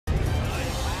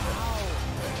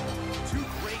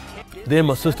Then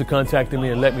my sister contacted me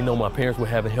and let me know my parents were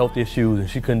having health issues and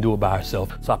she couldn't do it by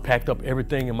herself. So I packed up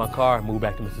everything in my car and moved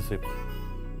back to Mississippi.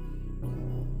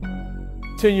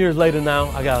 10 years later now,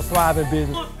 I got a thriving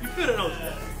business.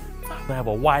 I have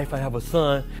a wife, I have a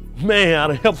son. Man, I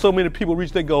done helped so many people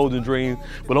reach their goals and dreams,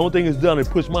 but the only thing it's done is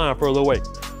push mine further away.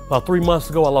 About 3 months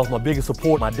ago, I lost my biggest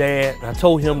support, my dad. And I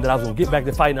told him that I was gonna get back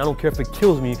to fighting. I don't care if it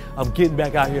kills me, I'm getting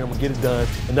back out here, I'm gonna get it done,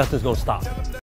 and nothing's gonna stop me.